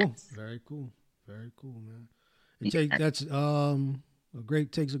 Yes. Cool. Very cool, man. Yes.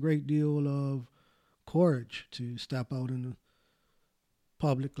 Takes a great deal of courage to step out in the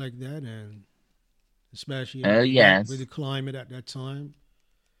public like that, and especially yes. with the climate at that time.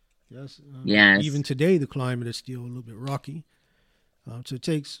 Yes. Yes. Even today, the climate is still a little bit rocky. So it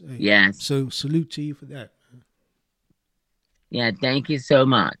takes. Yes. So salute to you for that. Yeah. Thank you so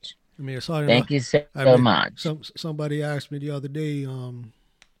much. I mean, it's hard Thank enough. you so much. Somebody asked me the other day.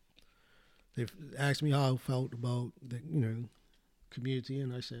 They asked me how I felt about the community,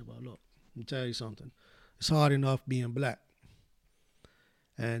 and I said, "Well, look, let me tell you something. It's hard enough being black,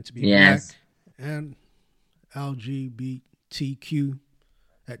 and to be Yes. black and LGBTQ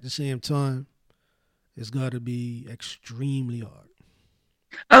at the same time, it's got to be extremely hard."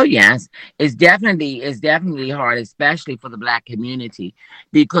 Oh yes, it's definitely hard, especially for the black community,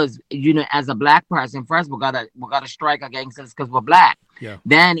 because as a black person, first we gotta strike against us because we're black. Yeah.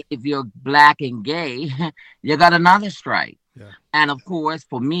 Then if you're black and gay, you got another strike. Yeah. And of course,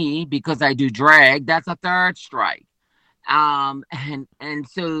 for me, because I do drag, that's a third strike. And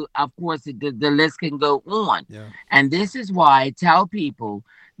so of course the list can go on. Yeah. And this is why I tell people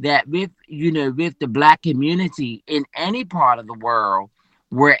that with the black community in any part of the world,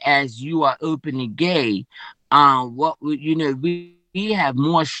 whereas you are openly gay, we have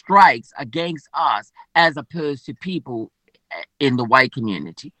more strikes against us as opposed to people in the white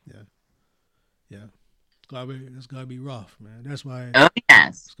community. Yeah. Yeah. It's gotta be rough, man. That's why Oh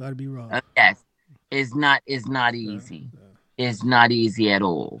yes. it's gotta be rough. Oh yes. It's not Yeah. easy. Yeah. It's not easy at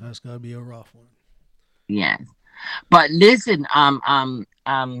all. That's gotta be a rough one. Yes. But listen, Glenn,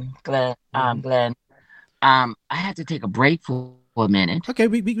 Mm-hmm. Glenn, I had to take a break for a minute. Okay,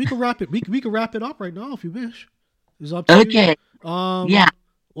 we can wrap it. We can wrap it up right now if you wish. It's up to Okay. you. Yeah.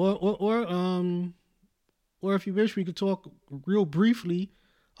 Or if you wish, we could talk real briefly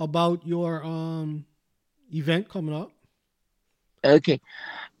about your event coming up. Okay.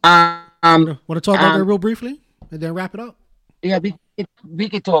 Want to talk about that real briefly and then wrap it up? Yeah, we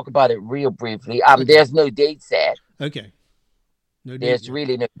could talk about it real briefly. Okay. There's no date set. Okay. No date There's yet.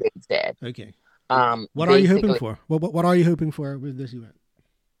 really no date set. Okay. What are you hoping Basically, for? What are you hoping for with this event?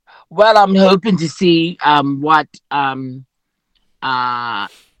 well, I'm hoping to see what uh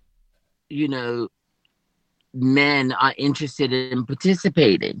you know men are interested in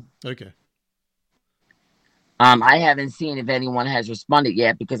participating. Okay. I haven't seen if anyone has responded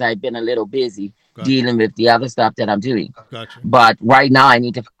yet because I've been a little busy Gotcha. dealing with the other stuff that I'm doing. Gotcha. But right now, I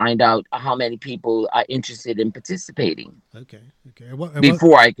need to find out how many people are interested in participating Okay. Okay.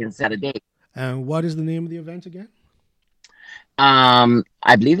 before I can set a date. And what is the name of the event again?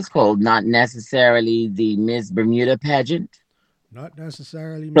 I believe it's called Not Necessarily the Miss Bermuda Pageant. Not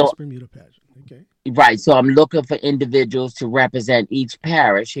necessarily Miss So, Bermuda pageant. Okay. right. So I'm looking for individuals to represent each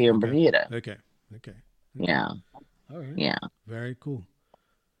parish here in Bermuda. Okay. Okay. Yeah. All right. Yeah. Very cool.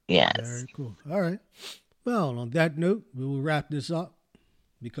 Yes. Very cool. All right. Well, on that note, we will wrap this up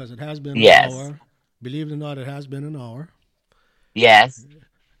because it has been Yes. an hour. Believe it or not, it has been an hour. Yes.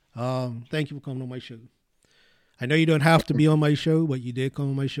 Thank you for coming on my show. I know you don't have to be on my show, but you did come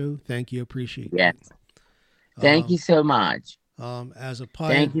on my show. Thank you. Appreciate Yes. it. Thank you so much.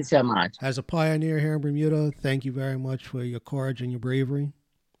 Thank you so much. As a pioneer here in Bermuda, thank you very much for your courage and your bravery.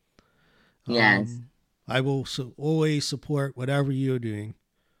 Yes. I will always support whatever you're doing.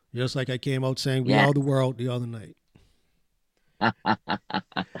 Just like I came out saying, we Yes. are the world the other night.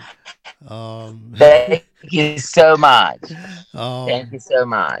 Thank you so much. Thank you so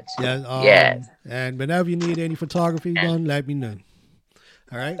much. Yeah. Yes. And whenever you need any photography done, let me know.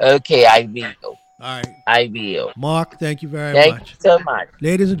 All right. Okay, I will. All right. I will. Mark, thank you very Thank much. you so much.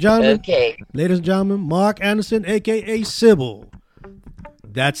 Ladies and gentlemen. Okay. Ladies and gentlemen, Mark Anderson, aka Sybil.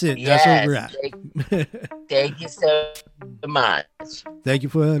 That's it. Yes. That's a wrap. Thank you so much. Thank you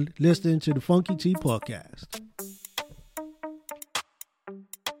for listening to the Funky Tea Podcast.